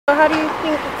So how do you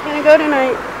think it's gonna go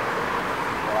tonight?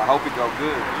 Well, I hope it go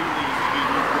good.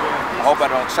 I hope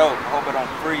I don't choke. I hope I don't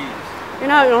freeze.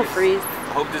 You're not gonna freeze.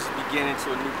 I hope this is beginning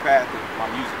to a new path of my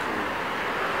music career.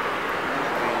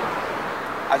 And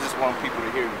I just want people to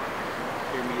hear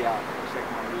me out. Check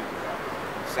my music out.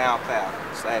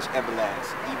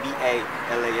 SoundCloud/Evalass.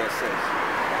 Evalass.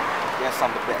 Yes,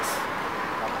 I'm the best.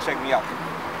 Check me out.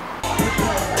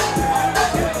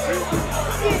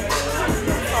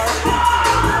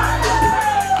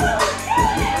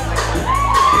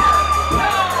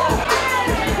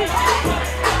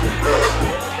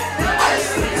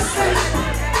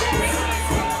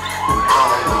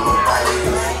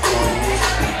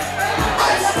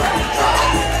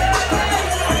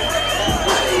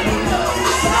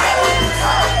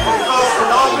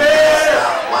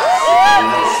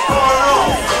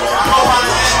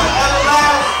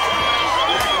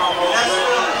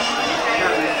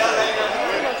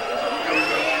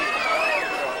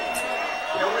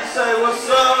 Say what's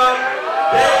up,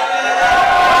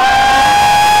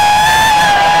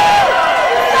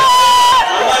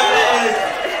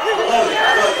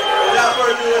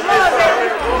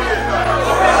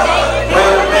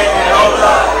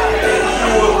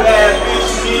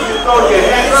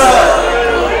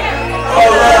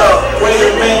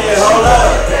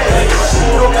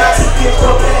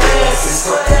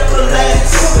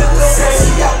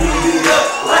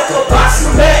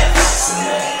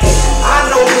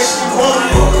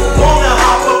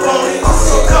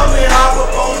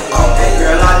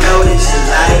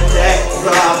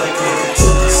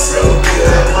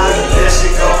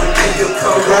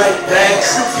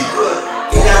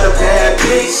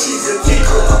 she's a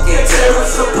keeper, can't tear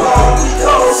us apart, we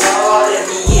go so hard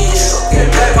every year.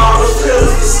 And let all the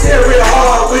feelings stare it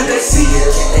hard when they see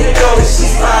it. They know that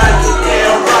she's fine, you're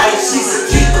damn right, she's a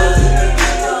keeper.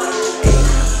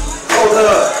 Hold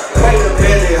up, wait a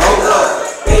minute, hold up.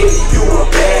 Baby, you a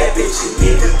bad bitch, you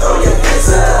need to throw your hands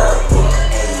up.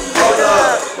 Hold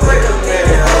up, wait a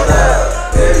minute, hold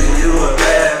up. Baby, you a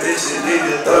bad bitch, you need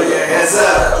to throw your hands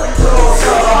up. We go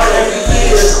so hard every year.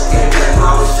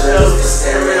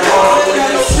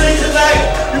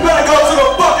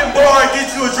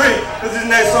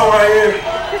 Next song right here.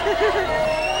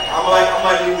 I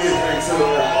might need me a drink too.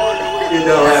 You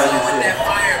know how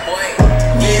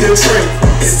need a drink.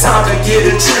 It's time to get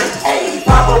a drink. Hey,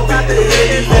 pop up at the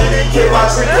head, let me get my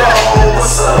drink on.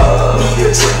 What's up? Need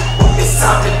a drink. It's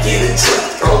time to get a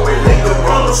drink. Going liquor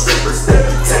on the strippers, they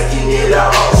be taking it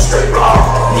out straight raw.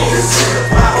 Need a drink.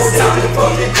 It's time to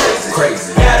fucking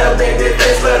crazy. Got a baby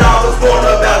face, but I was born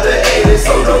about the 80s.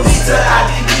 So no need to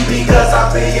IDB because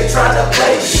I'm being trying to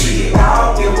play shit. I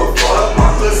don't give a fuck, my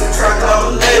pussy trying to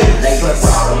come ladies. But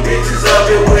all them bitches love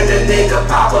it when the nigga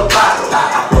pop a bottle.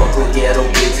 I fuck with ghetto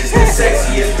bitches, the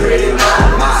sexiest pretty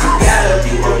models. You gotta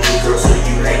be a new girl so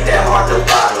you ain't that hard to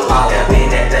bottle. That mean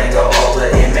that thing go over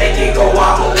and make it go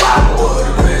wobble wobble. What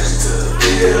a pleasure to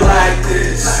feel like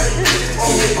this.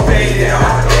 Get paid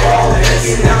out the all and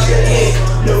get out your head.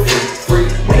 No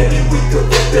free, maybe we could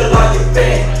fulfill all your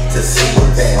fantasy.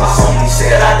 My homie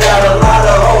said I got a lot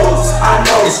of hoes. I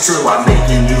know it's true, I'm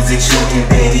making music, shooting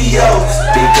videos.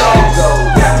 Big goals,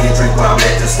 got me a drink while I'm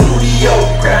at the studio.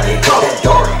 Crowd it go,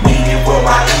 need it for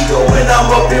my ego when I'm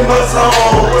up in my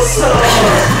zone. What's up?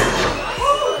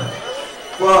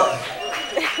 Well,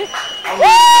 I'm a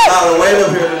lot of weight up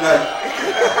here tonight.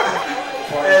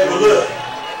 Hey, but look,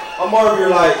 I'm more of your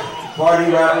like party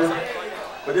rapper.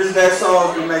 But this next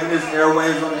song's been making this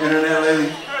airwaves on the internet lately,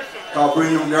 called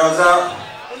Bring Them Girls Out.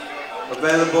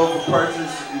 Available for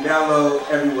purchase and download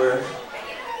everywhere.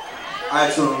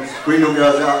 iTunes, Bring Them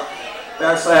Girls Out.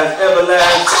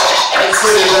 /Evalass. Thanks for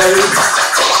it, baby.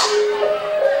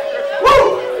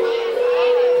 Woo!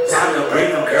 Time to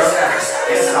bring them girls out.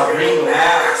 Yes, I'll bring them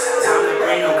out. Time to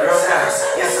bring them girls out.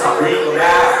 Yes, I'll bring them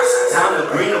out. Time to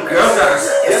bring them girls out.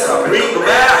 Yes, I'll bring them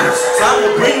out. Time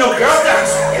to bring them girls out.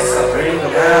 Yes, I'll bring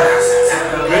them out. Time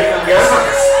to bring them girls out.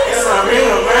 Yes, I'll bring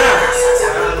them out.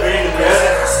 Time to bring them girls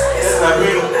out. Yes, I'll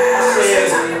bring them out.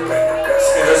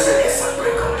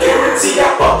 Guarantee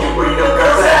I fucking bring them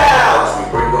girls out. Watch me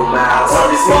bring them out. Turn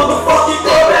this motherfucking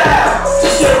girl out.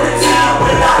 Just every time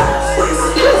when I bring them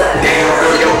girls out. Damn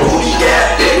girl, your booty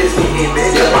got bitches.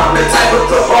 If I'm the type of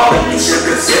footballer you should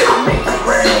consider.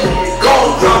 Go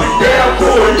drop it down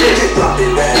for a nigga.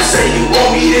 You say you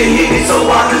want me to hit it so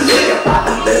I can live.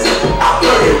 I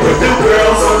flirted with the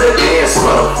girls on the dance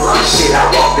floor. Shit, I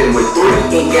walked in with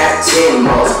 3 and got 10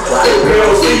 more. The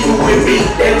girls leaving with me,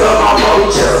 they love my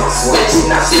mojo. But you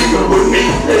not sleeping with me,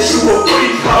 unless you a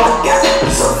freak hoe.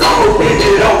 So go bend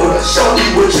it over, show me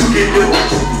what you can do.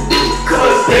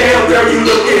 Cause damn girl, you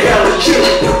looking hella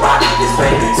cute.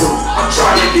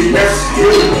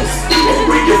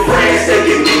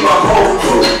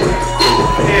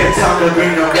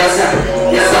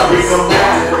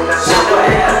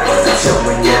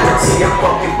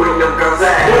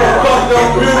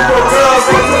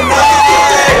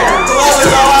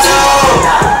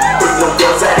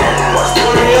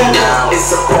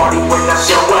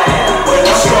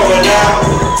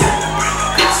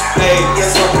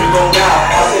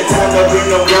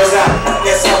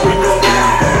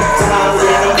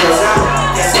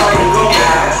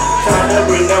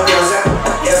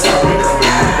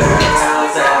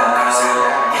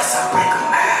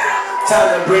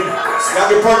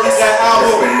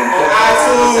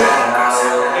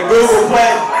 YouTube and Google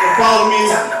Play and follow me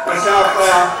on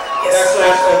SoundCloud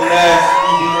 /Evalass,